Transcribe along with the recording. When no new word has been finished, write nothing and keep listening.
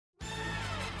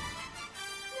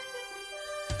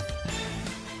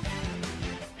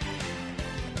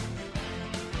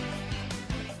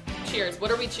cheers.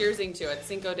 What are we cheersing to at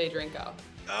Cinco de Drinko?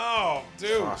 Oh,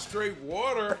 dude, straight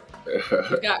water.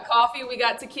 We got coffee, we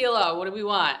got tequila. What do we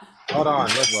want? Hold on,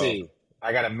 let's see.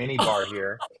 I got a mini bar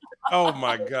here. Oh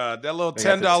my God, that little They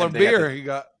got the $10 they got beer the- he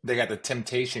got. They got the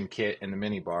Temptation kit in the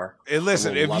mini bar. Hey,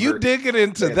 listen, The if little you lover- digging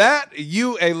into they got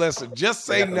that, listen, just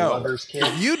they say got the no. lovers kit.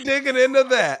 If you digging into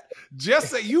that,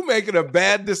 just say you making a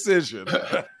bad decision.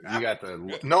 You got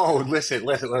the no. Listen,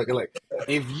 look.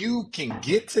 If you can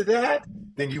get to that,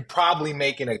 then you probably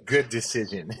making a good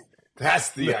decision.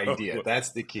 That's the idea.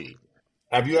 That's the key.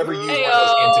 Have you ever used one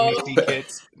of those intimacy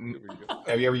kits?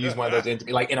 Have you ever used one of those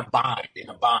intimacy, like in a bind?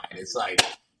 It's like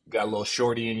you got a little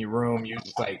shorty in your room. You're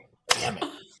just like, damn it.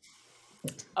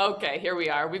 Okay, here we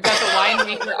are. We've got the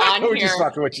winemaker on We're here. just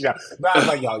fucking with you. I was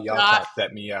like, y'all trying to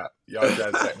set me up. Y'all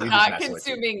trying to set me Not just messing with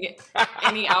you. consuming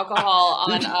any alcohol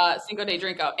on Cinco de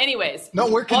Drinko. Anyways. No,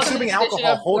 we're welcome to consuming this edition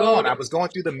alcohol. of Hold on. Road- I was going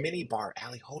through the mini bar.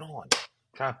 Allie, hold on.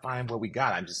 Trying to find what we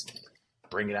got. I'm just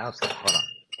bring it out. Hold on.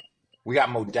 We got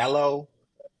Modelo.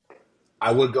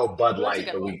 I would go Bud That's a Light,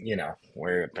 good but one.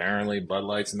 we're apparently Bud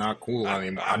Light's not cool. I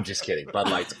mean, I'm just kidding. Bud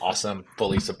Light's awesome.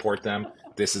 Fully support them.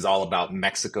 This is all about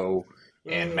Mexico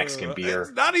and Mexican beer.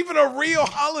 It's not even a real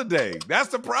holiday. That's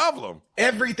the problem.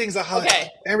 Everything's a holiday. Okay.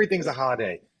 Everything's a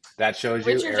holiday. That shows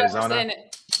you Richard Arizona,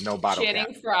 Jefferson, no bottle cap.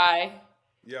 Channing Frye,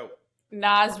 Yo.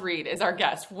 Nas Reid is our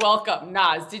guest. Welcome,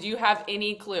 Nas. Did you have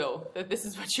any clue that this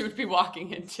is what you would be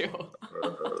walking into?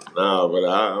 No, but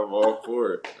I'm all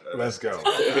for it. Let's go.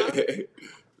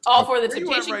 All for the Where you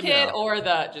at Temptation right Kid now? or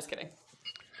the? Just kidding.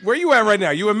 Where you at right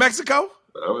now? You in Mexico?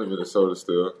 I'm in Minnesota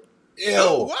still. Ew.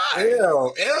 Why?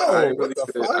 I ain't What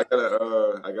the really- fuck?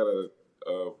 I got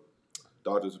a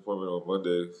doctor's appointment on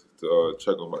Monday to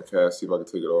check on my cast, see if I can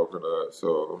take it off or not.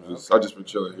 So I just been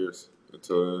chilling here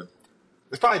until then.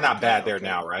 It's probably not bad there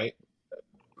now, right?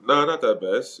 No, not that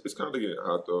bad. It's kind of getting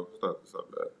hot though. It's not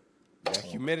bad. That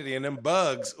humidity and them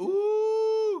bugs.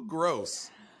 Ooh, gross.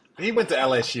 He went to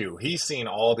LSU. He's seen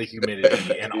all the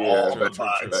humidity and all Yeah, the bugs.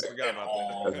 Forgot And about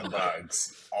all that. the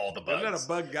bugs. All the I'm not bugs. a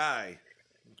bug guy.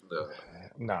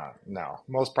 No. No.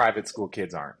 Most private school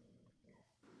kids aren't.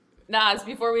 Nas,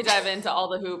 before we dive into all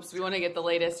the hoops, we want to get the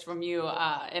latest from you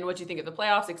and what you think of the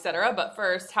playoffs, etc. But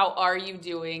first, how are you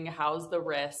doing? How's the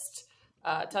wrist?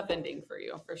 Tough ending for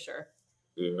you, for sure.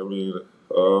 Yeah, I mean,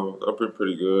 I've been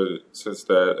pretty good since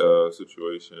that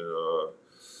situation.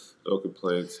 No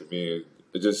complaints. I mean,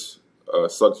 it just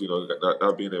sucks,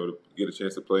 not being able to get a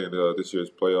chance to play in this year's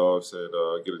playoffs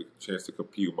and get a chance to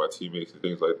compete with my teammates and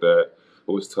things like that.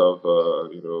 It was tough.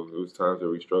 It was times where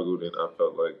we struggled, and I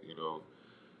felt like,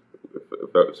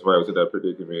 if somebody was in that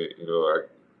predicament, I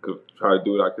could try to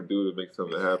do what I could do to make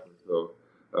something happen. So,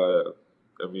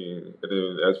 and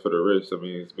then as for the wrist,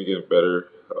 it's been getting better.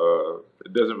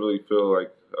 It doesn't really feel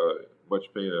like much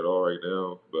pain at all right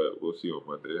now, but we'll see on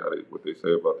Monday what they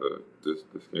say about the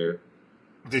scan.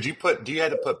 Do you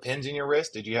have to put pins in your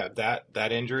wrist? Did you have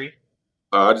that injury?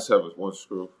 I just have one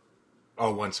screw.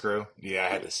 Oh, one screw? Yeah, I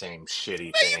had the same shitty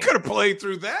Man, you thing. could have played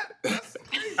through that. That's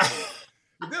crazy.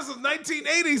 If this was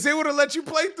 1980s, they would have let you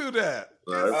play through that.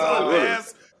 Nah,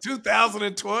 This it's is the past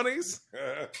 2020s.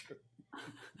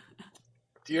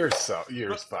 You're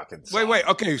fucking Wait.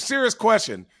 Okay, serious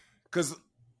question. Because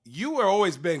you were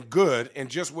always been good and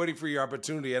just waiting for your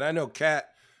opportunity. And I know Kat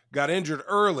got injured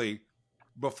early.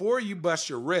 Before you bust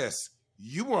your wrist,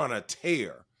 you were on a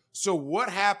tear. So what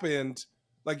happened?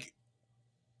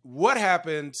 What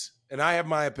happened? And I have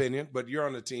my opinion, but you're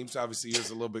on the team, so obviously yours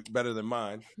is a little bit better than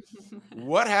mine.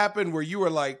 What happened where you were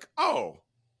like, oh,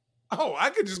 I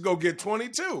could just go get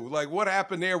 22? Like, what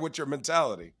happened there with your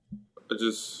mentality?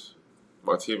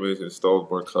 My teammates installed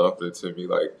more confidence in me.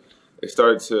 Like, it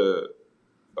started to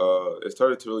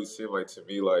really seem like to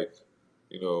me like,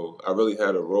 I really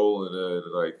had a role in it,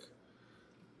 and like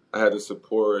I had the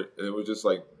support, and it was just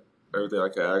like everything I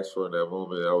could ask for in that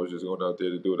moment. I was just going out there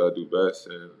to do what I do best,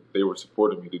 and they were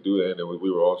supporting me to do that, and we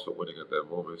were also winning at that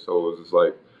moment. So it was just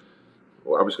like,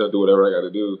 well, I'm just gonna do whatever I got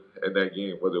to do in that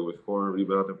game, whether it was scoring,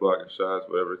 rebounding, blocking shots,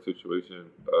 whatever situation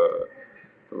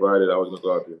provided. I was gonna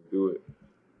go out there and do it.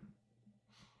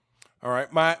 All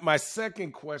right. My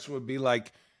second question would be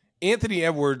like Anthony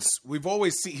Edwards,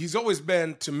 he's always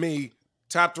been to me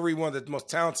top 3, one of the most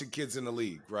talented kids in the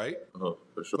league, right?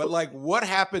 For sure. But like what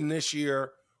happened this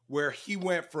year where he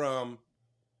went from,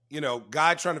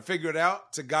 guy trying to figure it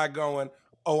out to guy going,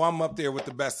 oh, I'm up there with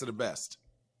the best of the best?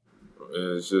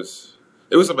 And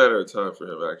it was a matter of time for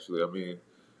him, actually.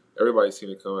 Everybody's seen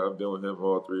it coming. I've been with him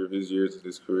all 3 of his years in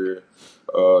his career.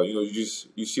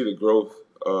 You see the growth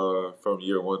from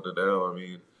year 1 to now.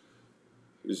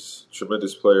 He's a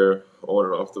tremendous player on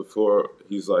and off the floor.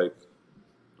 He's like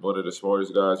one of the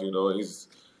smartest guys.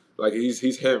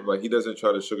 He's him. Like he doesn't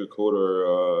try to sugarcoat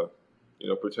or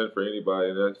pretend for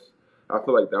anybody. And I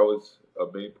feel like that was a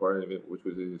main part of it, which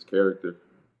was his character.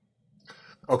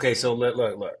 Okay, so look.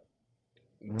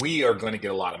 We are going to get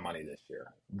a lot of money this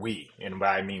year. And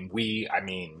by I mean I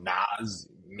mean Nas,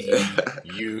 me,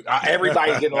 you,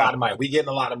 everybody's getting a lot of money. We getting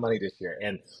a lot of money this year.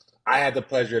 And I had the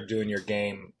pleasure of doing your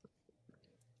game.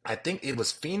 I think it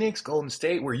was Phoenix, Golden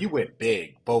State, where you went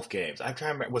big both games. I'm trying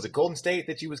to remember. Was it Golden State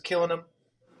that you was killing them?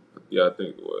 Yeah, I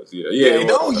think it was. Yeah. It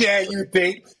was. Yeah, you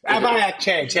think? How about that,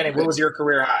 Channing? What was your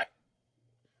career high?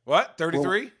 What?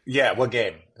 33? Well, yeah, what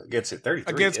game? Against it?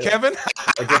 33. Against Kevin?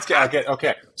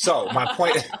 Okay. So my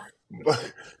point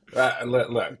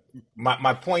look,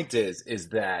 my point is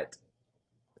that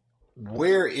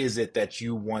where is it that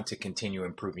you want to continue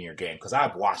improving your game? Because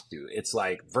I've watched you. It's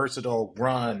like versatile,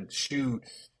 run, shoot.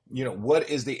 What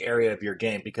is the area of your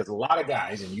game? Because a lot of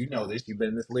guys, and you know this, you've been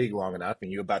in this league long enough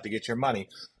and you're about to get your money.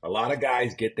 A lot of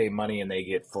guys get their money and they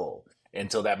get full.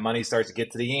 Until that money starts to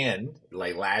get to the end,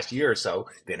 like last year or so,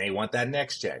 then they want that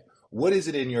next check. What is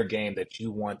it in your game that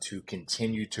you want to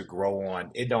continue to grow on?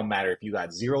 It don't matter if you got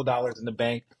 $0 in the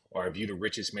bank or if you're the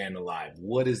richest man alive.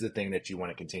 What is the thing that you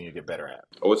want to continue to get better at?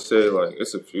 I would say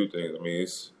it's a few things. I mean,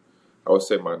 I would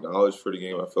say my knowledge for the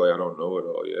game. I feel like I don't know it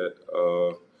all yet.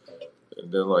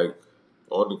 And then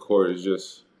on the court is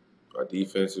just my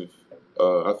defensive.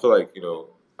 I feel like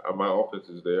my offense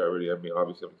is there already. I mean,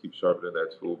 obviously I'm gonna keep sharpening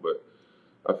that tool, but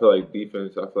I feel like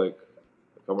defense. I feel like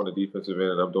if I'm on the defensive end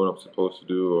and I'm doing what I'm supposed to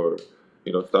do, or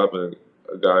stopping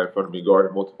a guy in front of me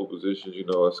guarding multiple positions,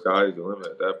 the sky is the limit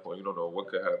at that point. You don't know what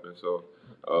could happen. So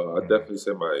I definitely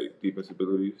say my defense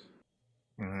abilities.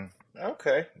 Mm-hmm.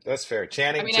 Okay, that's fair.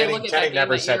 Channing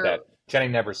never said that.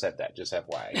 Channing never said that. Just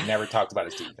FYI, he never talked about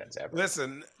his defense ever.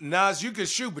 Listen, Nas, you could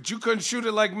shoot, but you couldn't shoot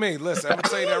it like me. Listen, I'm gonna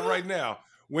say that right now.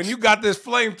 When you got this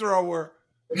flamethrower.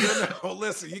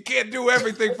 Listen, you can't do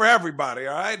everything for everybody,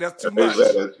 all right? That's too much.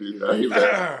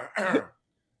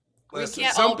 Listen,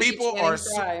 some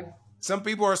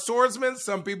people are swordsmen,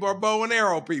 some people are bow and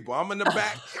arrow people. I'm in the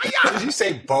back. Did you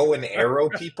say bow and arrow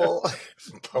people?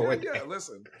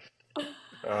 Listen.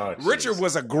 Oh, Richard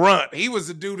was a grunt. He was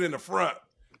the dude in the front.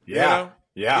 Yeah.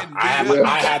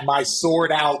 I had my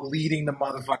sword out leading the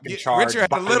motherfucking charge.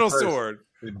 Richard had a little sword.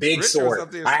 Big Richard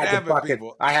sword.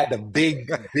 I had the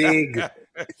big,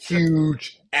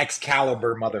 huge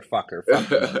Excalibur motherfucker. Fuck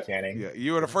you, Channing. Yeah,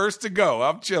 you were the first to go.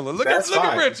 I'm chilling. Look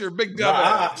at Richard, big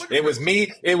gun. It was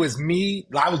me. I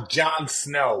was Jon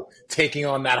Snow taking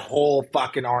on that whole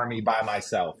fucking army by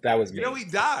myself. That was me. He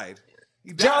died.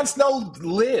 Jon Snow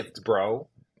lived, bro.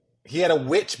 He had a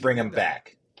witch bring him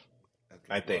back.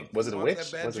 I think. Was it a witch?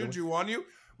 That bad juju on you?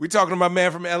 We talking about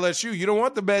man from LSU. You don't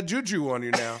want the bad juju on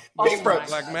you now.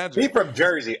 Black magic. Me from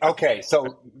Jersey. Okay,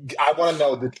 so I want to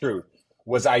know the truth.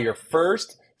 Was I your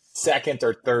first, second,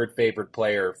 or third favorite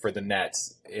player for the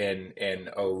Nets in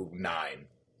 2009?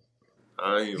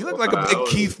 You look like a big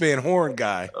Keith Van Horn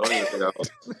guy. I don't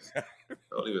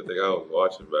even think I was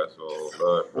watching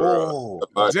basketball.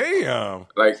 Damn!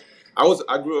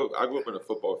 I grew up in a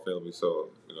football family, so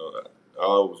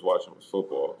all I was watching was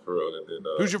football for real. And then,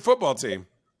 who's your football team?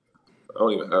 I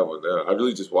don't even have one now. I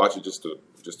really just watch it just to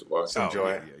watch.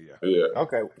 Enjoy it. Yeah.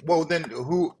 Okay. Well, then,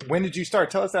 when did you start?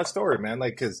 Tell us that story, man.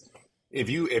 Because if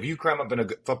you climb up in a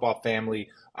football family,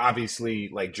 obviously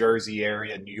like Jersey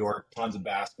area, New York, tons of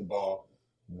basketball.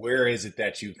 Where is it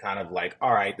that you kind of like?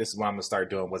 All right, this is what I'm gonna start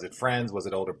doing. Was it friends? Was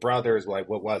it older brothers? Like,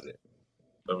 what was it?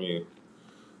 I mean,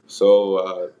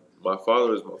 so my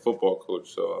father is my football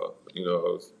coach, so I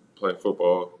was playing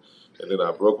football. And then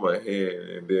I broke my hand,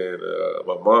 and then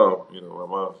my mom,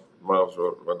 mom's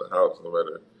run the house no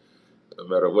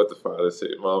matter what the father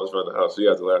said. Mom's run the house. She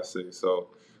has the last say. So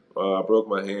I broke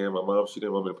my hand. My mom, she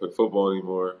didn't want me to play football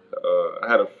anymore. I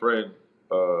had a friend.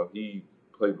 He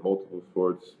played multiple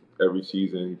sports every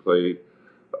season. He played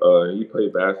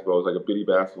basketball. It was like a bitty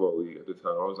basketball league at the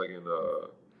time. I was like in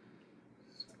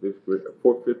fifth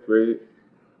grade.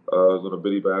 I was on a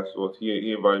bitty basketball.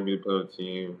 He invited me to play on the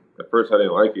team. At first, I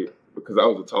didn't like it because I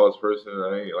was the tallest person.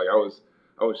 I was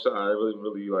shy. I wasn't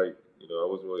really I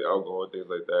wasn't really outgoing, things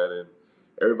like that. And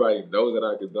everybody knows that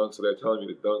I can dunk, so they're telling me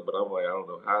to dunk, but I'm like, I don't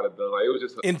know how to dunk. Like, it was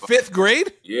just in fifth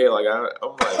grade. Yeah, I'm like,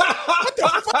 what the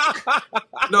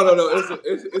fuck? No.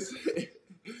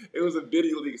 It was a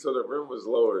bitty league, so the rim was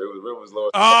lower.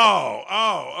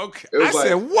 Oh, okay. I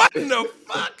said, what in the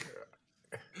fuck?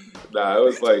 Nah, it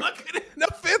was like in the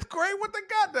fifth grade. What they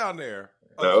got down there?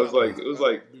 Nah, it was like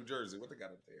New Jersey. What they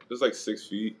got up there? It was like 6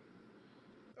 feet.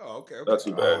 Oh, okay. Not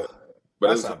too bad. But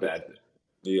that's not bad.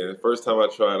 Yeah, the first time I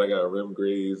tried, I got rim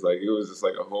graze. Like, it was just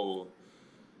like a whole.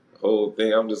 whole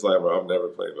thing. I'm just like, bro, I'm never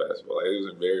playing basketball. Like, it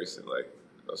was embarrassing. Like,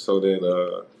 so then,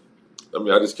 I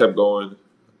just kept going.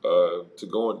 I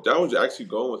was actually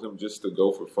going with him just to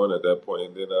go for fun at that point.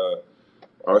 And then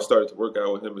I started to work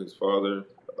out with him and his father.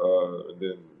 And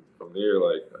then from there,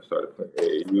 like, I started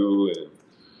playing AAU. And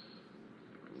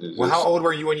Well, how old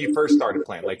were you when you first started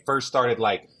playing? Like,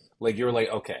 you were like,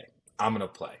 okay, I'm going to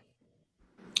play.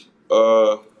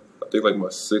 I think like my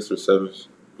 6th or 7th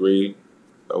grade,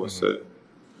 I would say.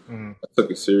 Mm-hmm. I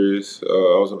took it serious.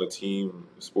 I was on the team,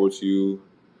 Sports U,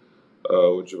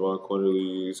 with Javon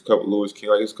Quinterly, Lewis King,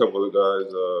 like there's a couple other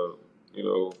guys,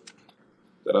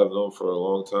 that I've known for a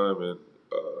long time, and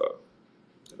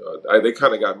they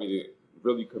kind of got me to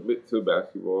really commit to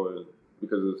basketball, and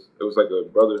because it was like a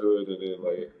brotherhood, and then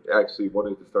like actually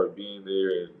wanted to start being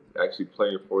there and actually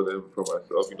playing for them, for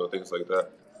myself, things like that.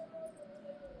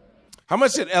 How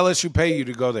much did LSU pay you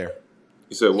to go there?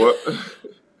 You said what?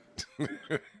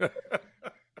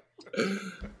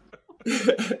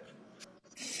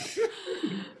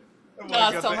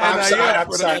 I'm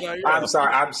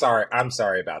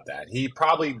sorry about that. He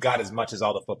probably got as much as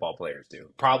all the football players do.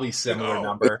 Probably similar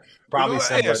number.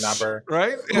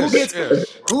 Right?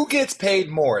 Who gets paid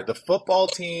more, the football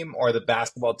team or the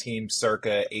basketball team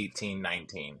circa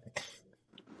 18-19?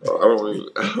 I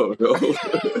don't know.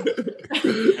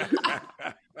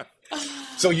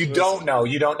 So you don't know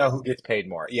who gets paid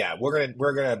more. Yeah, we're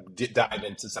gonna dive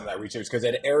into some of that research, because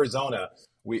at Arizona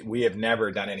we have never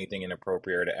done anything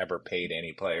inappropriate or ever paid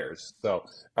any players. So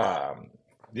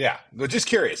yeah, but just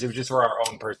curious. It was just for our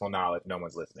own personal knowledge. No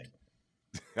one's listening.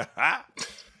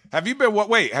 Have you been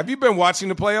watching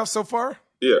the playoffs so far?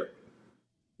 Yeah.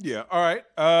 Yeah. All right.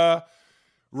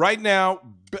 Right now,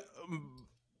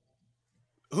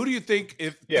 who do you think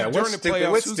during the playoffs?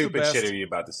 What who's stupid the best? shit are you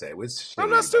about to say? I'm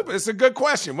not stupid. It's a good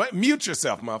question. Mute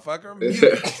yourself,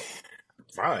 motherfucker.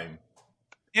 Fine.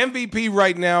 MVP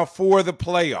right now for the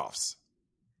playoffs.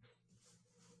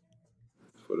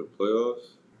 For the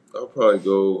playoffs, I'll probably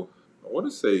go. I want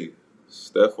to say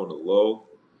Steph on the low.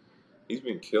 He's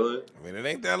been killing. I mean, it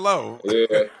ain't that low. Yeah,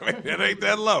 it ain't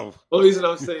that low. The only reason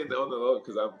I'm saying on the low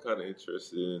because I'm kind of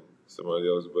interested in somebody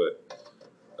else, but.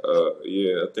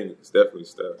 Yeah, I think it's definitely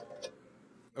Steph.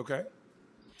 Okay.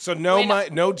 So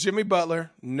no Jimmy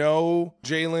Butler, no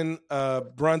Jalen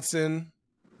Brunson.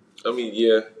 I mean,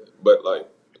 yeah, but like,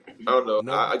 I don't know.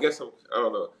 No. I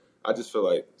don't know. I just feel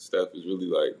like Steph is really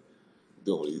like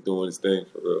doing his thing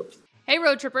for real. Hey,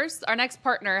 road trippers. Our next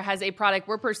partner has a product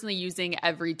we're personally using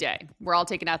every day. We're all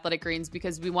taking Athletic Greens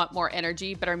because we want more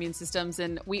energy, better immune systems,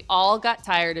 and we all got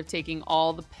tired of taking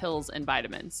all the pills and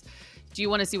vitamins. Do you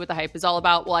want to see what the hype is all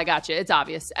about? Well, I got you. It's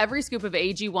obvious. Every scoop of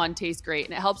AG1 tastes great,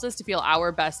 and it helps us to feel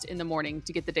our best in the morning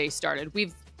to get the day started.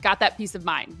 We've got that peace of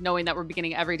mind, knowing that we're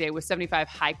beginning every day with 75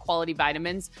 high-quality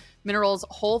vitamins, minerals,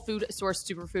 whole food source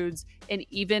superfoods, and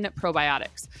even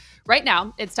probiotics. Right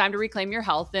now, it's time to reclaim your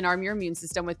health and arm your immune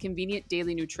system with convenient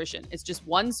daily nutrition. It's just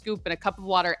one scoop and a cup of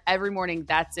water every morning.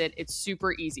 That's it. It's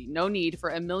super easy. No need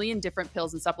for a million different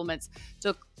pills and supplements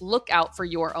to look out for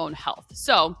your own health.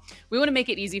 So we want to make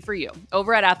it easy for you.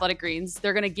 Over at Athletic Greens,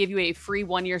 they're going to give you a free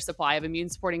 1-year supply of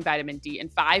immune-supporting vitamin D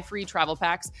and 5 free travel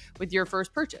packs with your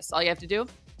first purchase. All you have to do,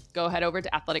 go head over to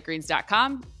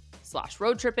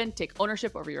athleticgreens.com/roadtrippin', take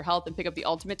ownership over your health, and pick up the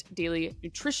ultimate daily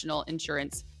nutritional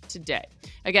insurance today.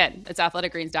 Again, it's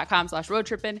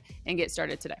athleticgreens.com/roadtrippin' and get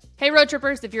started today. Hey, road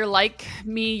trippers, if you're like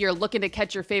me, you're looking to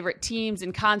catch your favorite teams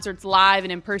and concerts live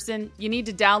and in person, you need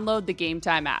to download the Game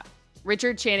Time app.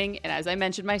 Richard Channing, and as I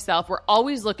mentioned myself, we're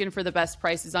always looking for the best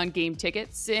prices on game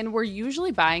tickets, and we're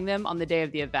usually buying them on the day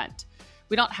of the event.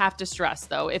 We don't have to stress,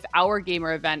 though, if our game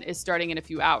or event is starting in a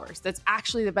few hours. That's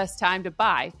actually the best time to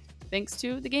buy, thanks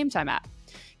to the Game Time app.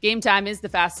 Game Time is the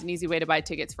fast and easy way to buy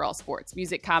tickets for all sports,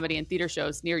 music, comedy, and theater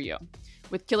shows near you.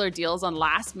 With killer deals on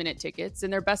last-minute tickets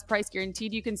and their best price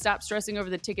guaranteed, you can stop stressing over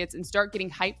the tickets and start getting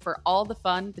hyped for all the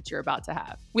fun that you're about to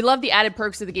have. We love the added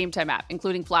perks of the Game Time app,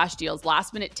 including flash deals,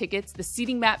 last-minute tickets, the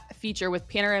seating map feature with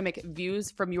panoramic views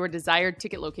from your desired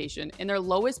ticket location, and their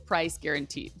lowest price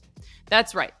guaranteed.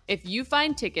 That's right. If you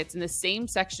find tickets in the same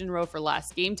section row for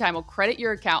less, Game Time will credit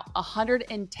your account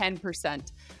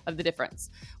 110% of the difference.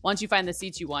 Once you find the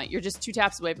seats you want, you're just 2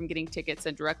 taps away from getting tickets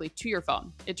sent directly to your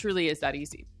phone. It truly is that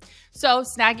easy. So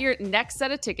snag your next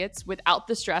set of tickets without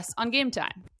the stress on Game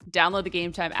Time. Download the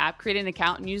Game Time app, create an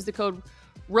account, and use the code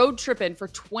ROADTRIPPIN for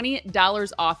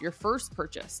 $20 off your first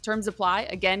purchase. Terms apply.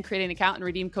 Again, create an account and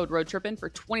redeem code ROADTRIPPIN for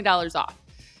 $20 off.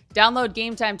 Download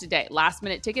Game Time today. Last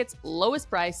minute tickets, lowest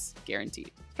price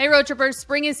guaranteed. Hey road trippers,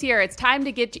 spring is here. It's time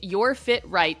to get your fit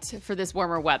right for this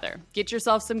warmer weather. Get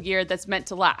yourself some gear that's meant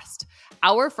to last.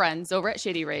 Our friends over at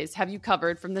Shady Rays have you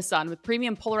covered from the sun with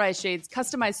premium polarized shades,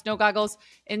 customized snow goggles,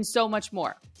 and so much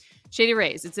more. Shady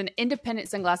Rays, it's an independent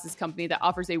sunglasses company that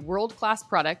offers a world-class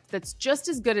product that's just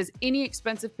as good as any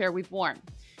expensive pair we've worn.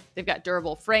 They've got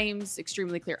durable frames,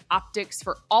 extremely clear optics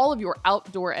for all of your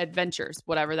outdoor adventures,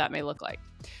 whatever that may look like.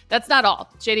 That's not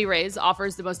all. Shady Rays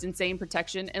offers the most insane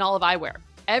protection in all of eyewear.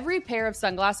 Every pair of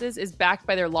sunglasses is backed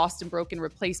by their lost and broken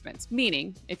replacements,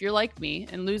 meaning if you're like me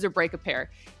and lose or break a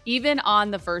pair, even on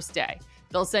the first day,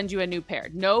 they'll send you a new pair.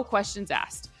 No questions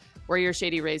asked. Wear your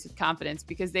Shady Rays with confidence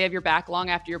because they have your back long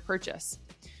after your purchase.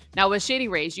 Now, with Shady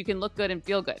Rays, you can look good and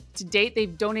feel good. To date,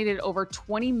 they've donated over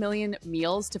 20 million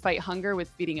meals to fight hunger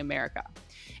with Feeding America.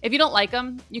 If you don't like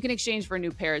them, you can exchange for a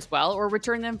new pair as well or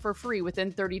return them for free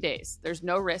within 30 days. There's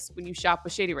no risk when you shop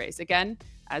with Shady Rays. Again,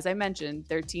 as I mentioned,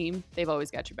 their team, they've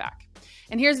always got your back.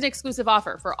 And here's an exclusive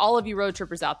offer for all of you road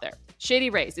trippers out there. Shady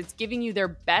Rays, it's giving you their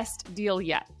best deal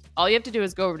yet. All you have to do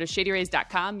is go over to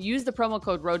shadyrays.com, use the promo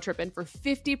code ROADTRIPPIN for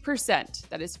 50%.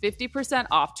 That is 50%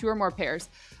 off 2 or more pairs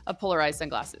of polarized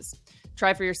sunglasses.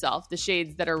 Try for yourself the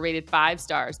shades that are rated 5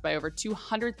 stars by over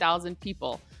 200,000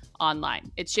 people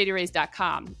online. It's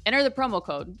shadyrays.com. Enter the promo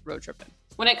code ROADTRIPPIN.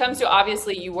 When it comes to,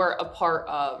 obviously, you were a part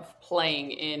of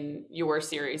playing in your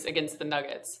series against the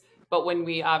Nuggets. But when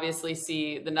we obviously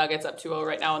see the Nuggets up 2-0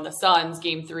 right now and the Suns,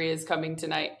 Game 3 is coming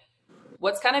tonight.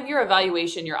 What's kind of your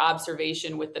evaluation, your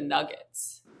observation with the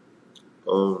Nuggets?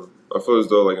 I feel as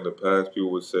though, like, in the past, people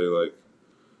would say, like,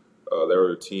 they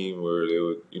were a team where they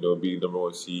would, be number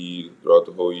 1 seed throughout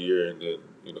the whole year and then,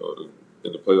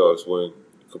 in the playoffs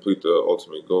complete the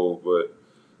ultimate goal. But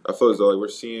I feel as though, like, we're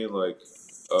seeing, like,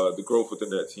 the growth within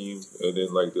that team and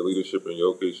then, like, the leadership in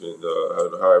Jokic and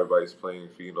how everybody's playing,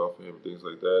 feeding off of him, things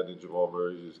like that. And then Jamal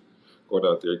Murray just going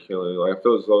out there killing. Like, I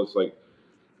feel as though it's, like,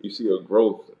 you see a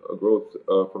growth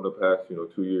from the past,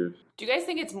 2 years. Do you guys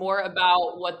think it's more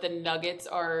about what the Nuggets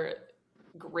are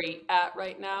great at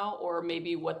right now, or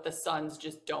maybe what the Suns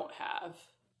just don't have?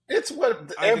 It's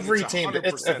what every team.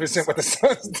 It's 100% what the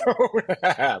Suns don't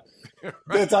have.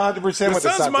 It's 100% what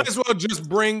the Suns might as well just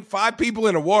bring 5 people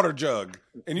in a water jug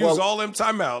and use all them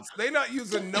timeouts. They not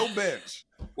using no bench.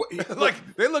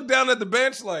 Like they look down at the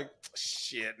bench like,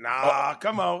 shit, nah,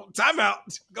 come on, timeout,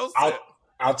 go sit.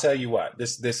 I'll tell you what.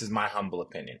 This is my humble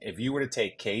opinion. If you were to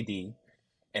take KD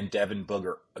and Devin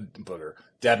Booker off,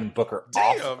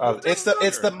 it's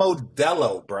the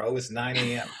Modelo, bro. It's 9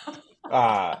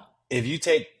 a.m. If you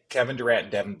take Kevin Durant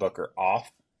and Devin Booker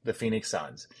off the Phoenix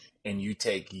Suns, and you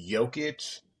take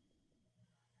Jokic,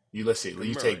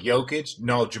 take Jokic,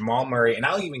 no, Jamal Murray, and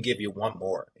I'll even give you one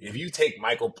more. If you take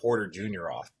Michael Porter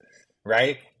Jr. off,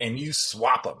 right, and you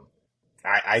swap them,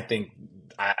 I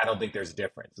don't think there's a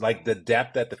difference. Like the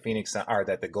depth that the Phoenix or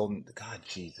that the Golden, God,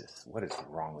 Jesus, what is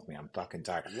wrong with me? I'm fucking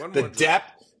tired.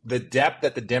 The depth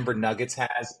that the Denver Nuggets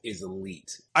has is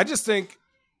elite. I just think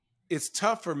it's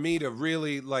tough for me to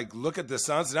really like look at the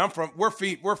Suns. And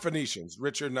we're Phoenicians.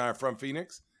 Richard and I are from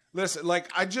Phoenix. Listen,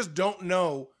 like I just don't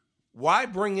know why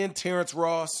bring in Terrence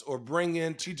Ross or bring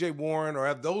in TJ Warren or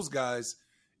have those guys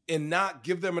and not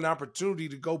give them an opportunity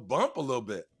to go bump a little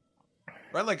bit,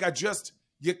 right? Like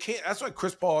you can't. That's why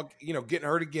Chris Paul, getting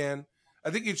hurt again. I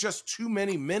think it's just too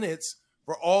many minutes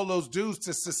for all those dudes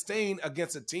to sustain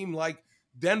against a team like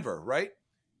Denver, right?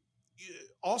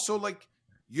 Also, like,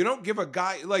 you don't give a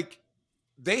guy, like,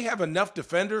 they have enough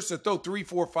defenders to throw 3,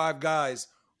 4, 5 guys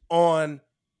on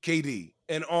KD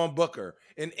and on Booker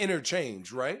and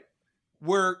interchange, right?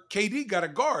 Where KD got to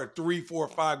guard 3, 4,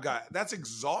 5 guys. That's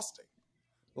exhausting.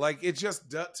 Like, it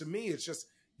just, to me, it's just,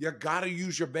 you got to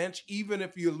use your bench, even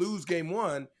if you lose game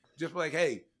 1, just like,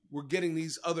 hey, we're getting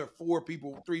these other 3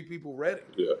 people ready.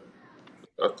 Yeah,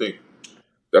 I think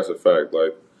that's a fact.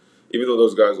 Like, even though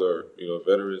those guys are,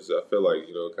 veterans, I feel like,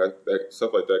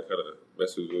 stuff like that kind of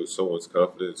messes with someone's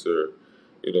confidence or,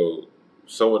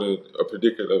 someone in a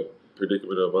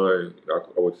predicament of mine, I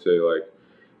would say, like,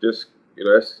 just,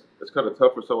 it's kind of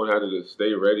tough for someone to have to just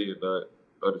stay ready and not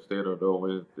understand or know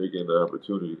when they're getting the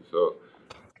opportunity. So,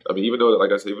 I mean, even though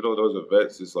those are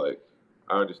vets, it's like,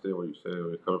 I understand what you're saying where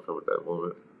you're coming from at that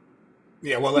moment.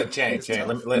 Yeah, well,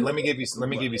 let me give you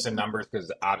some numbers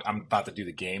because I'm about to do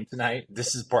the game tonight.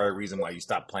 This is part of the reason why you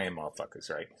stopped playing,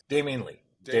 motherfuckers, right? Damian Lee.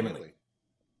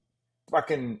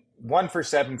 Fucking 1 for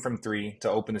 7 from 3 to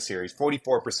open the series,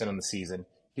 44% on the season.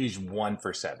 He's 1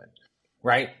 for 7,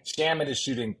 right? Shaman is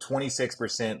shooting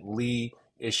 26%. Lee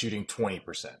is shooting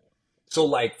 20%. So,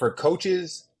 like, for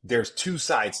coaches, there's 2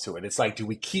 sides to it. It's like, do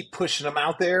we keep pushing them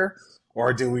out there,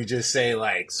 Or do we just say,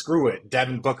 like, screw it,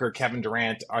 Devin Booker, Kevin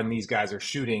Durant, and these guys are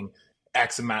shooting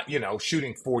X amount,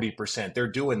 shooting 40%. They're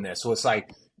doing this. So it's like,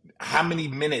 how many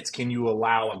minutes can you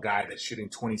allow a guy that's shooting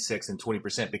 26 and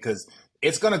 20%? Because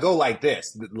it's going to go like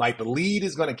this. Like, the lead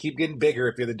is going to keep getting bigger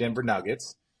if you're the Denver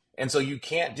Nuggets. And so you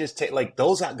can't just take, like,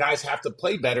 those guys have to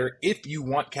play better if you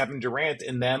want Kevin Durant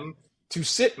and them to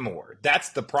sit more. That's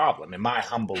the problem, in my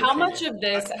humble How opinion. much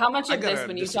of this,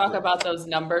 when you talk about those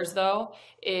numbers, though,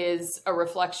 is a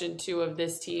reflection too of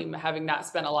this team having not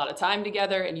spent a lot of time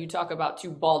together? And you talk about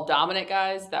two ball dominant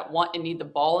guys that want and need the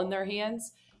ball in their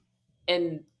hands,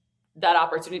 and that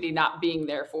opportunity not being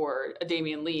there for a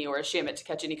Damian Lee or a Shamet to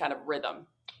catch any kind of rhythm.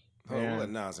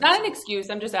 Not an excuse.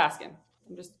 I'm just asking.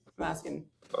 I'm asking.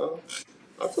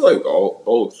 I feel like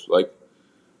both.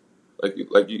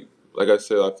 Like I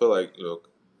said, I feel like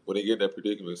when they get in that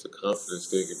predicament, it's a confidence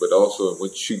thing. But also, when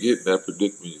you get in that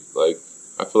predicament, like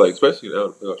I feel like, especially now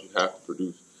in the playoffs, you have to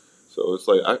produce. So it's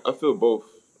like I feel both.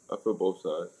 I feel both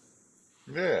sides.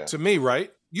 Yeah. To me,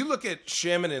 right? You look at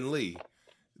Shaman and Lee;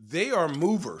 they are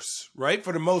movers, right?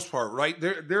 For the most part, right?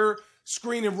 They're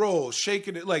screen and roll,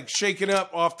 shaking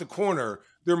up off the corner.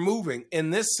 They're moving.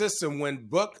 In this system, when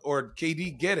Book or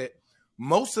KD get it,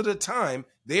 most of the time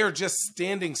they are just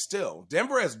standing still.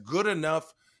 Denver has good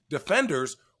enough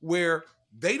defenders where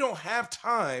they don't have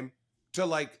time to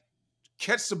like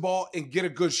catch the ball and get a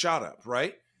good shot up,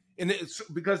 right? And it's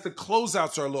because the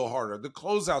closeouts are a little harder. The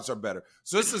closeouts are better.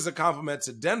 So this is a compliment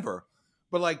to Denver.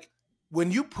 But like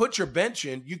when you put your bench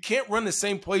in, you can't run the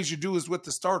same plays you do as with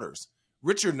the starters.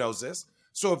 Richard knows this.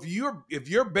 So if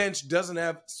your bench doesn't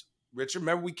have Richard,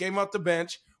 remember we came off the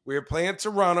bench. We were playing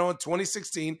Toronto in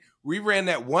 2016. We ran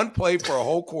that one play for a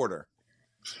whole quarter.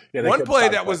 Yeah, one play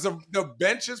that was the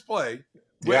bench's play.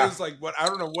 Yeah. It was like I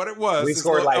don't know what it was. We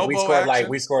scored like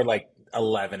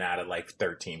 11 out of like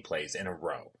 13 plays in a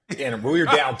row. And we were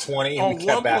down 20 and we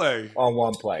kept back on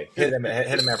one play. Hit him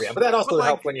every. But that also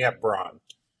helps when you have Braun.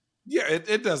 Yeah,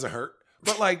 it doesn't hurt.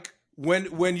 But like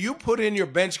when you put in your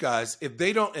bench guys, if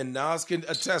they don't, and Nas can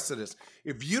attest to this,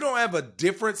 if you don't have a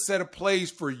different set of plays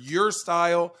for your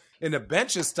style and the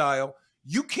bench's style,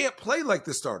 you can't play like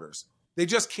the starters. They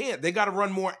just can't. They got to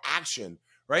run more action,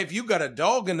 right? If you got a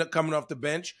dog coming off the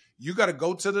bench, you got to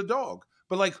go to the dog.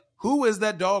 But like, who is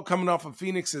that dog coming off of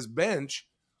Phoenix's bench,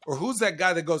 or who's that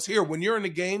guy that goes here when you're in the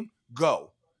game?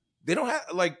 Go. They don't have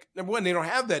number one. They don't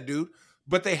have that dude,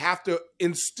 but they have to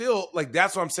instill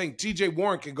that's what I'm saying. T.J.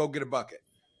 Warren can go get a bucket,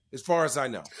 as far as I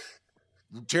know.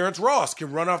 Terrence Ross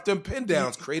can run off them pin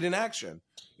downs, create an action.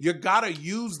 You got to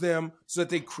use them so that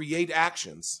they create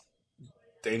actions.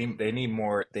 They need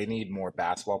more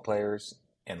basketball players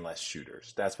and less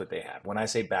shooters. That's what they have. When I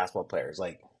say basketball players,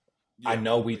 I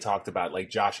know we talked about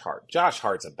Josh Hart. Josh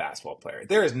Hart's a basketball player.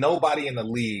 There is nobody in the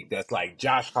league that's like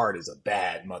Josh Hart is a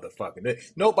bad motherfucker.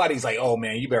 Nobody's like, oh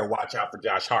man, you better watch out for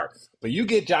Josh Hart. But you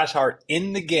get Josh Hart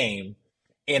in the game,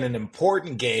 in an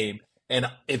important game, and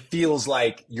it feels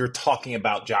like you're talking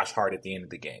about Josh Hart at the end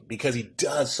of the game because he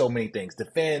does so many things: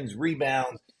 defends,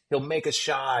 rebounds. He'll make a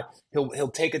shot.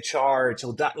 He'll take a charge.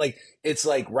 He'll die. It's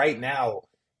like right now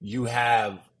you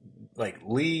have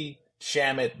Lee,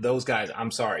 Shamet, those guys.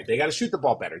 I'm sorry, they got to shoot the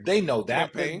ball better. They know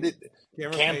that.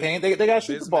 Campaign. They got to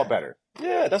shoot the ball better.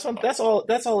 Yeah, that's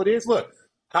all it is. Look,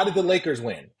 how did the Lakers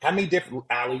win? How many different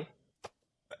Allie?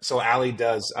 So Allie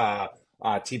does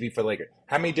TV for Lakers.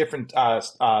 How many different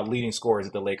leading scorers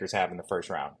did the Lakers have in the first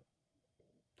round?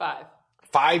 5.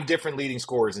 5 different leading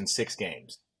scorers in 6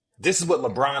 games. This is what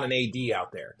LeBron and AD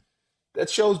out there. That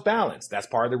shows balance. That's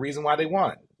part of the reason why they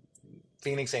won.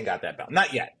 Phoenix ain't got that balance.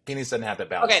 Not yet. Phoenix doesn't have that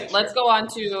balance. Okay, let's go on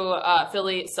to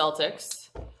Philly Celtics.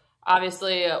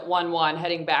 Obviously, 1-1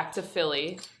 heading back to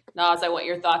Philly. Nas, I want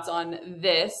your thoughts on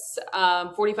this.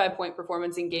 45-point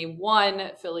performance in Game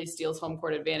 1. Philly steals home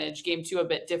court advantage. Game 2, a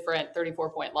bit different,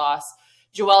 34-point loss.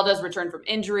 Joel does return from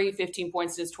injury, 15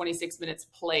 points in his 26 minutes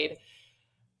played.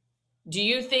 Do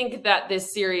you think that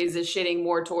this series is shading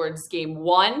more towards Game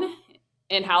 1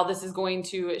 and how this is going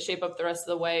to shape up the rest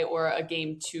of the way, or a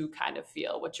Game 2 kind of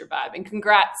feel? What's your vibe? And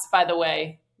congrats, by the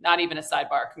way, not even a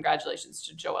sidebar. Congratulations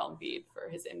to Joel Embiid for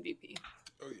his MVP.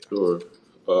 Oh, yeah. Sure.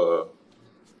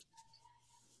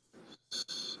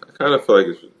 I kind of feel like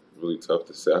it's really tough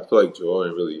to say. I feel like Joel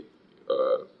ain't really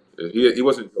he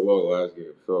wasn't Joel last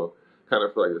game, so I kind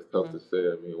of feel like it's tough to say.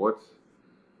 I mean, once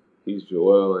he's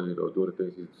Joel and doing the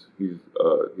things he's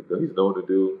known to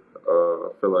do, I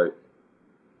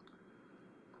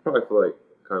probably feel like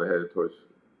kind of headed towards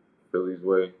Philly's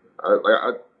way.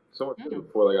 Someone said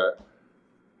before,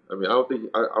 I mean, I don't think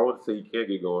I wouldn't say he can't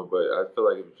get going, but I feel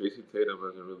like if Jason Tatum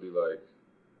doesn't really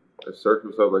assert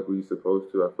himself like he's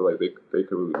supposed to, I feel like they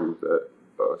could really lose that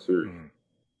series. Mm.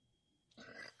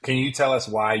 Can you tell us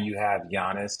why you have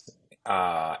Giannis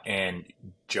and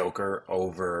Joker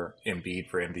over Embiid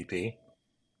for MVP?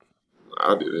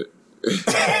 I did it.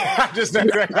 Just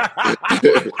it's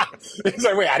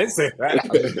like, wait, I didn't say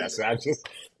that.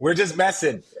 We're just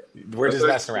messing. We're just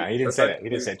messing around. He didn't say that. He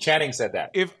didn't say. Channing said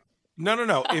that.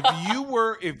 No.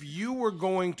 If you were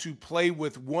going to play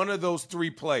with one of those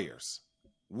three players,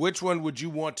 which one would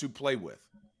you want to play with?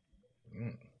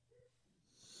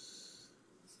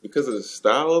 Because of the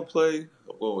style of play,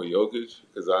 I'm going with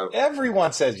Jokic.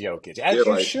 Everyone says Jokic, as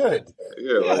you should.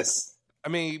 Yeah, yes. I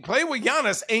mean, playing with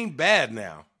Giannis ain't bad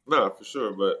now. Nah, for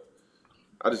sure, but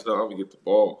I just know I'm gonna get the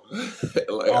ball.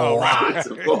 A lot.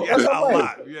 A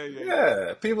lot.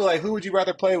 Yeah. People are like, who would you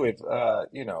rather play with?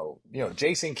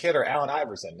 Jason Kidd or Allen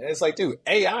Iverson? And it's like, dude,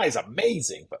 AI is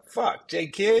amazing, but fuck, J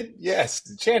Kidd,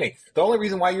 yes, Channing. The only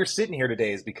reason why you're sitting here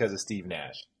today is because of Steve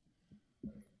Nash.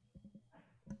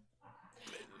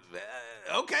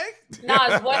 Okay.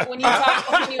 Nas, when you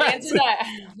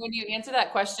answer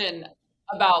that question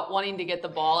about wanting to get the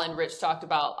ball, and Rich talked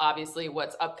about obviously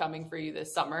what's upcoming for you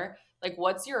this summer, like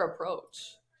what's your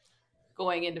approach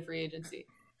going into free agency?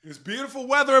 It's beautiful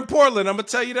weather in Portland, I'm gonna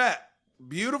tell you that.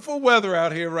 Beautiful weather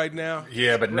out here right now.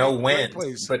 Yeah, but no wind.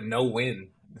 But no wind.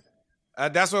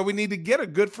 That's why we need to get a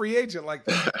good free agent like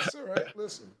that. That's all right.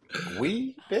 Listen.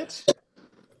 We, bitch?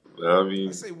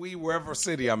 I say we wherever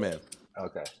city I'm in.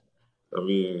 Okay. I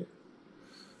mean,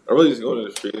 I'm really just going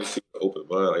into the free agency with an open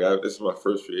mind. This is my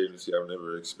first free agency. I've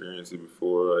never experienced it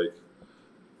before.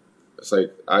 It's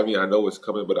like, I know what's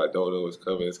coming, but I don't know what's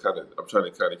coming. I'm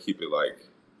trying to kind of keep it like,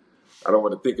 I don't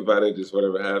want to think about it. Just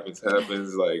whatever happens. Of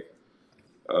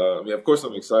course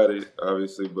I'm excited,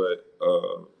 obviously, but,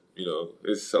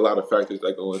 it's a lot of factors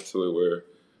that go into it where,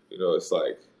 it's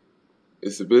like,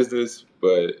 it's a business,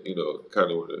 but,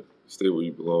 kind of want to stay where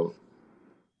you belong.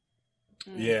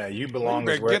 Yeah, you belong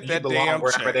wherever they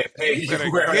pay you.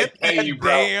 Wherever they pay you,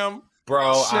 bro.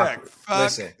 Check.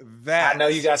 Listen, that. I know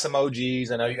you got some OGs.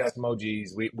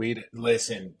 We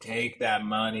listen. Take that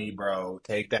money, bro.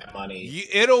 Take that money.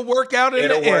 It'll work out in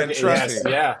the end. Trust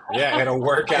me. Yeah. It'll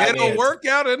work out. It'll work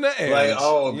out in the end.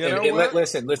 Like,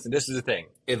 listen. This is the thing.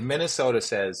 If Minnesota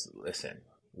says, "Listen,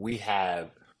 we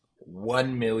have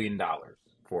 $1 million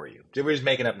for you," we're just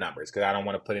making up numbers because I don't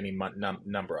want to put any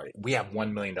number on it. We have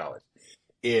 $1 million.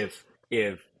 If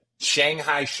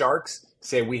Shanghai Sharks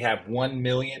say we have $1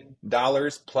 million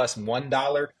plus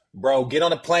 $1, bro, get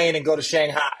on a plane and go to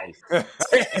Shanghai.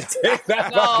 Take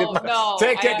that fucking money. No.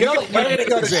 Get on a plane and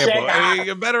go to Shanghai.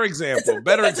 A better example.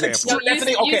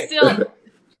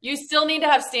 You still need to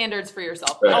have standards for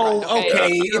yourself.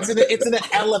 Okay. It's an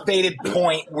elevated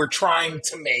point we're trying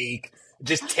to make.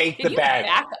 Just take the bag.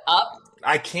 Back up.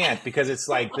 I can't because it's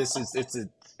like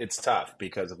it's tough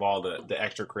because of all the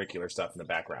extracurricular stuff in the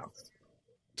background.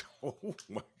 Oh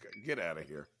my God! Get out of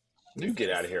here! You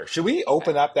get out of here. Should we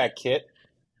open up that kit?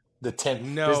 The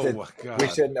Tim? No, God. We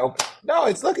shouldn't open. No,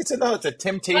 it's a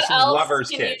Temptation Lovers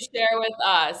kit. What else can you share with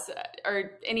us,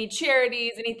 or any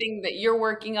charities, anything that you're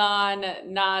working on?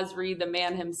 Nas, Reid, the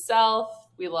man himself.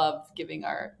 We love giving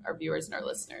our viewers and our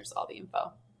listeners all the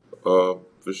info.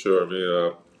 For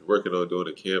sure. Working on doing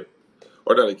a camp,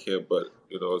 or not a camp, but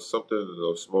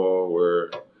something small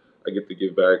where I get to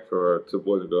give back to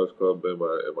Boys and Girls Club in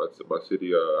my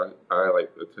city. I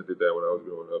attended that when I was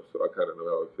growing up, so I kind of know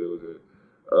how it feels and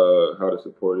how the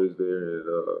support is there,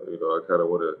 and I kind of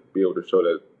want to be able to show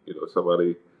that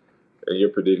somebody in your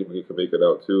predicament can make it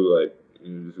out too. Like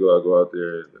you just go out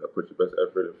there and put your best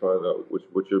effort and find out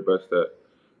what you're best at.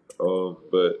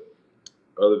 But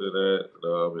other than that,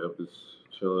 I'm just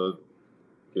chilling.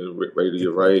 Getting ready to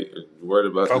get right and worried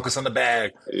about focus on the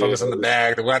bag. Yeah. Focus on the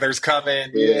bag. The weather's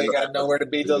coming. Yeah, you got nowhere to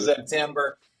be till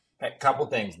September. A couple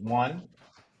things. One,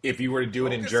 if you were to do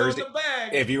it in Jersey,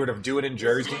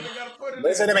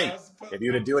 listen to me. If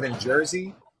you were to do it in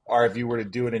Jersey, or if you were to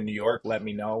do it in New York, let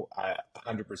me know. I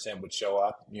 100% would show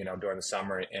up. During the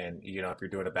summer, and if you're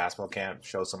doing a basketball camp,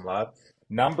 show some love.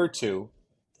 Number two,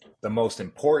 the most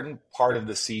important part of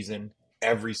the season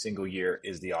every single year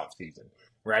is the off season.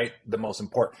 Right? The most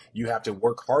important. You have to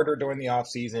work harder during the off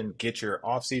season, get your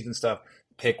off season stuff,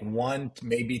 pick one,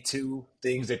 maybe two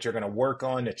things that you're going to work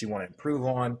on that you want to improve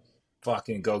on,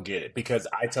 fucking go get it. Because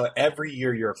I tell every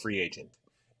year you're a free agent.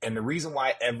 And the reason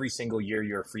why every single year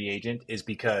you're a free agent is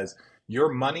because your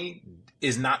money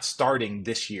is not starting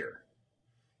this year.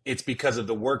 It's because of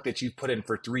the work that you've put in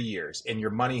for 3 years, and your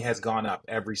money has gone up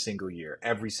every single year.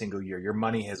 Your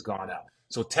money has gone up.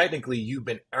 So technically, you've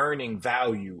been earning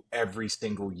value every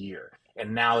single year.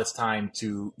 and now it's time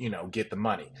to, get the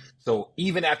money. So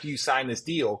even after you sign this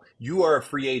deal, you are a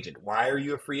free agent. Why are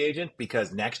you a free agent?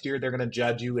 Because next year they're going to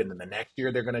judge you, and then the next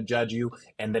year they're going to judge you,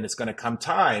 and then it's going to come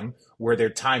time where they're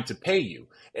time to pay you.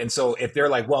 And so if they're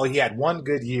like, well, he had one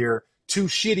good year, two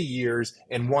shitty years,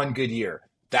 and one good year,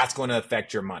 that's going to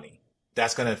affect your money.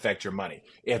 That's going to affect your money.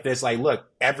 If it's like, look,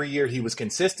 every year he was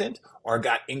consistent or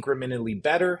got incrementally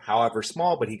better, however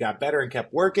small, but he got better and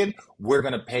kept working, we're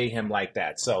going to pay him like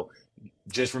that. So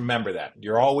just remember that.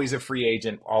 You're always a free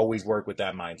agent. Always work with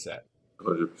that mindset.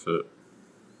 100%.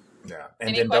 Yeah. And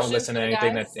Any then don't listen to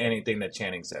questions anything that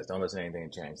Channing says. Don't listen to anything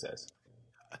Channing says.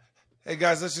 Hey,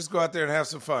 guys, let's just go out there and have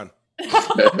some fun.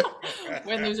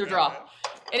 Win, lose, or draw.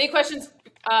 Any questions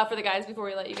for the guys before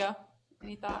we let you go?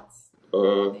 Any thoughts?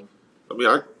 I mean,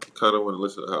 I kind of want to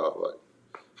listen to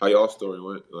how y'all story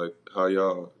went, like how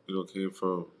y'all, came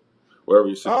from wherever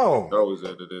you was in,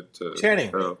 and then to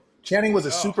Channing. Channing was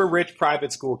a super rich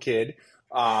private school kid.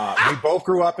 We both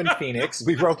grew up in Phoenix.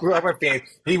 He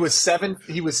was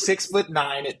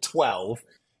 6'9" at 12,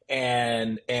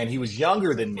 and he was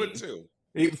younger than me.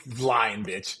 Lying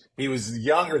bitch. He was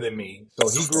younger than me. So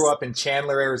he grew up in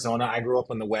Chandler, Arizona. I grew up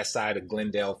on the west side of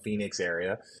Glendale, Phoenix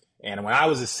area. And when I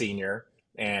was a senior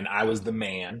and I was the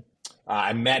man,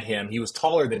 I met him. He was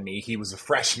taller than me. He was a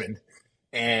freshman.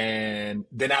 And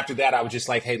then after that, I was just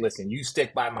like, hey, listen, you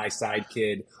stick by my side,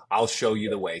 kid. I'll show you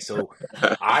the way. So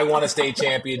I won a state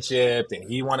championship, and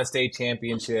he won a state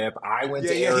championship. I went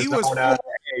to Arizona.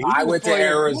 I went to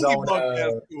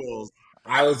Arizona.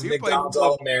 I was McDonald's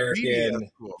All-American.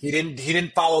 He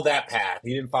didn't follow that path.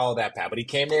 But he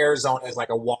came to Arizona as like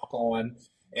a walk-on,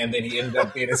 and then he ended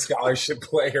up being a scholarship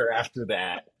player after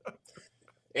that.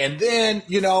 And then,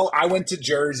 I went to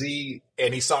Jersey,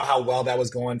 and he saw how well that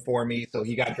was going for me, so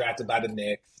he got drafted by the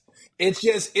Knicks.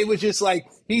 It was just like,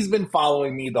 he's been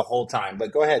following me the whole time.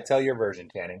 But go ahead, tell your version,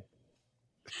 Channing.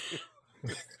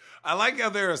 I like how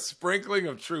there's a sprinkling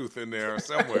of truth in there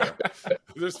somewhere.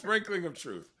 There's sprinkling of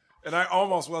truth. And I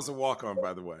almost was a walk-on,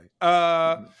 by the way.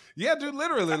 Yeah, dude,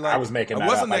 literally, like, I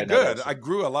wasn't that good. I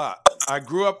grew a lot. I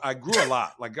grew a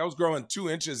lot. Like, I was growing 2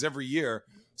 inches every year.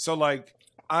 So, like,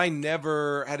 I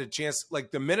never had a chance.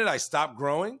 Like, the minute I stopped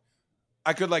growing,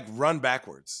 I could, like, run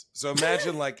backwards. So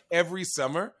imagine, like, every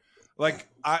summer, like,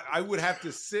 I would have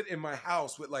to sit in my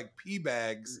house with, like, pee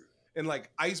bags and, like,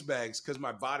 ice bags because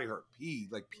my body hurt.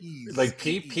 Like peas. Like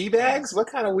pee bags? What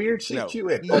kind of weird shit you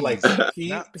in? Oh, like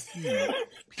pee?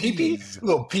 Pee?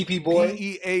 Little pee boy?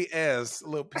 Peas,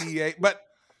 little P-A. But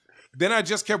then I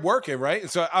just kept working, right?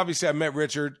 And so obviously I met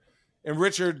Richard, and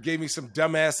Richard gave me some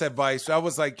dumbass advice. So I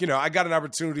was like, I got an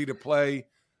opportunity to play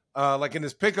like in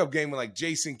this pickup game with like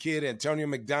Jason Kidd, Antonio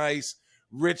McDyess,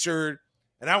 Richard.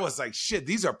 And I was like, shit,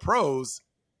 these are pros.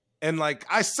 And like,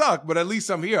 I suck, but at least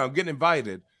I'm here. I'm getting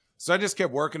invited. So I just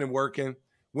kept working and working.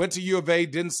 Went to U of A,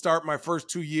 didn't start my first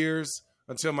 2 years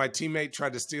until my teammate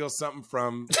tried to steal something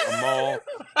from a mall.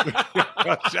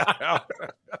 Shout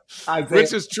out.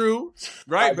 Which is true,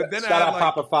 right? But then shout out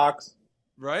Papa Fox.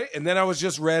 Right? And then I was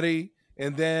just ready.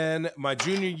 And then my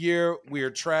junior year, we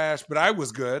were trash, but I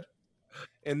was good.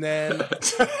 And then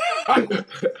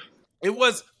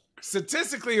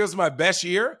statistically, it was my best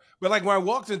year. But like when I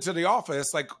walked into the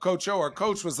office, like Coach O, our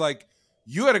coach was like,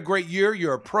 you had a great year,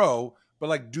 you're a pro, but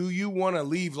like, do you want to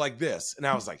leave like this? And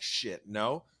I was like, shit,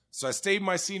 no. So I stayed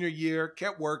my senior year,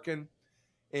 kept working.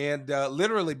 And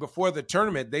literally before the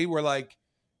tournament, they were like,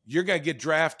 you're going to get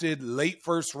drafted late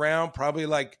first round, probably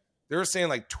like, they were saying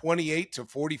like 28 to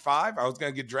 45. I was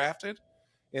going to get drafted.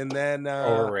 And then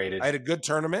overrated. I had a good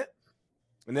tournament.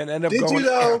 And then ended up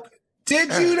going.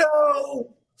 Did you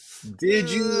know? Did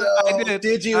you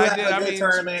have a good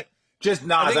tournament? Just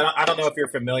Nas, I don't know if you're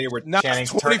familiar with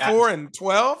Channing's 24 and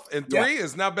 12 and 3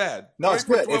 is not bad. No, it's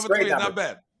good. It's great. It's not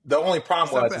bad. The only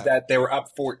problem was that they were up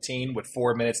 14 with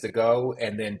 4 minutes to go,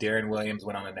 and then Darren Williams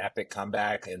went on an epic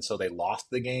comeback, and so they lost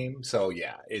the game. So,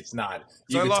 yeah, it's not.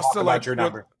 You can talk about your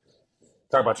number.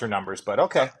 Talk about your numbers, but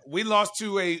okay. We lost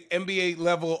to a NBA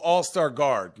level all-star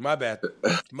guard. My bad.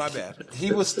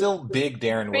 He was still big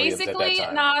Darren Williams Basically,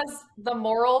 at that time. Nas, the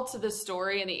moral to the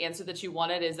story and the answer that you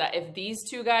wanted is that if these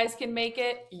two guys can make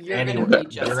it, you're going to be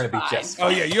just fine. Oh,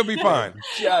 yeah, you'll be fine.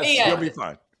 You'll be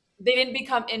fine. They didn't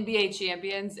become NBA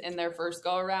champions in their first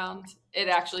go-around. It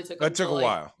actually took a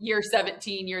while. Year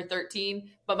 17, year 13.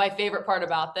 But my favorite part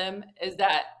about them is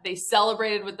that they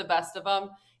celebrated with the best of them,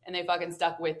 and they fucking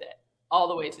stuck with it all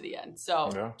the way to the end.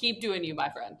 So keep doing you, my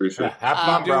friend. Sure. Have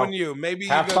fun, bro. Doing you. Maybe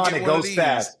have you fun. It goes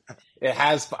fast. It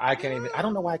has. I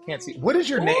don't know why I can't see. What is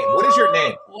your name? What is your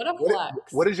name? What a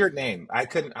flex. What is your name? I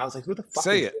was like, who the fuck?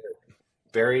 Say it.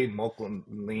 Barry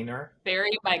Mokliner.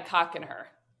 Barry Mike Cockenher.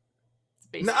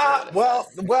 basically Nah, what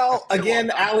it says. well.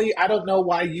 Again, Allie, I don't know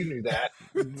why you knew that.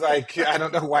 Like, I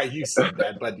don't know why you said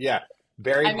that, but yeah, I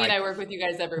buried mean, my. I work with you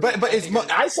guys every week. But I it's figured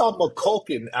it I out. saw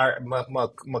McCulkin, or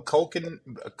McCulkin,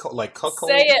 like Say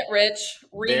cuckold, it, Rich.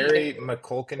 Barry Read.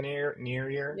 McCulkin near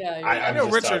here. Yeah, you're I I'm know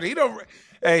right. just Richard. He don't.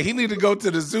 Hey, he need to go to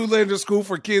the Zoolander School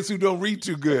for kids who don't read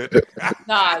too good.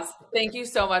 Nas, thank you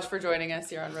so much for joining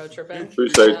us here on Road Trippin'.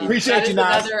 Appreciate you. appreciate That you, is Nas.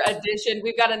 another edition.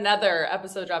 We've got another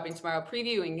episode dropping tomorrow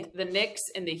previewing the Knicks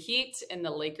and the Heat and the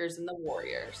Lakers and the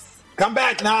Warriors. Come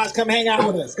back, Nas. Come hang out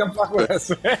with us. Come fuck with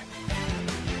us.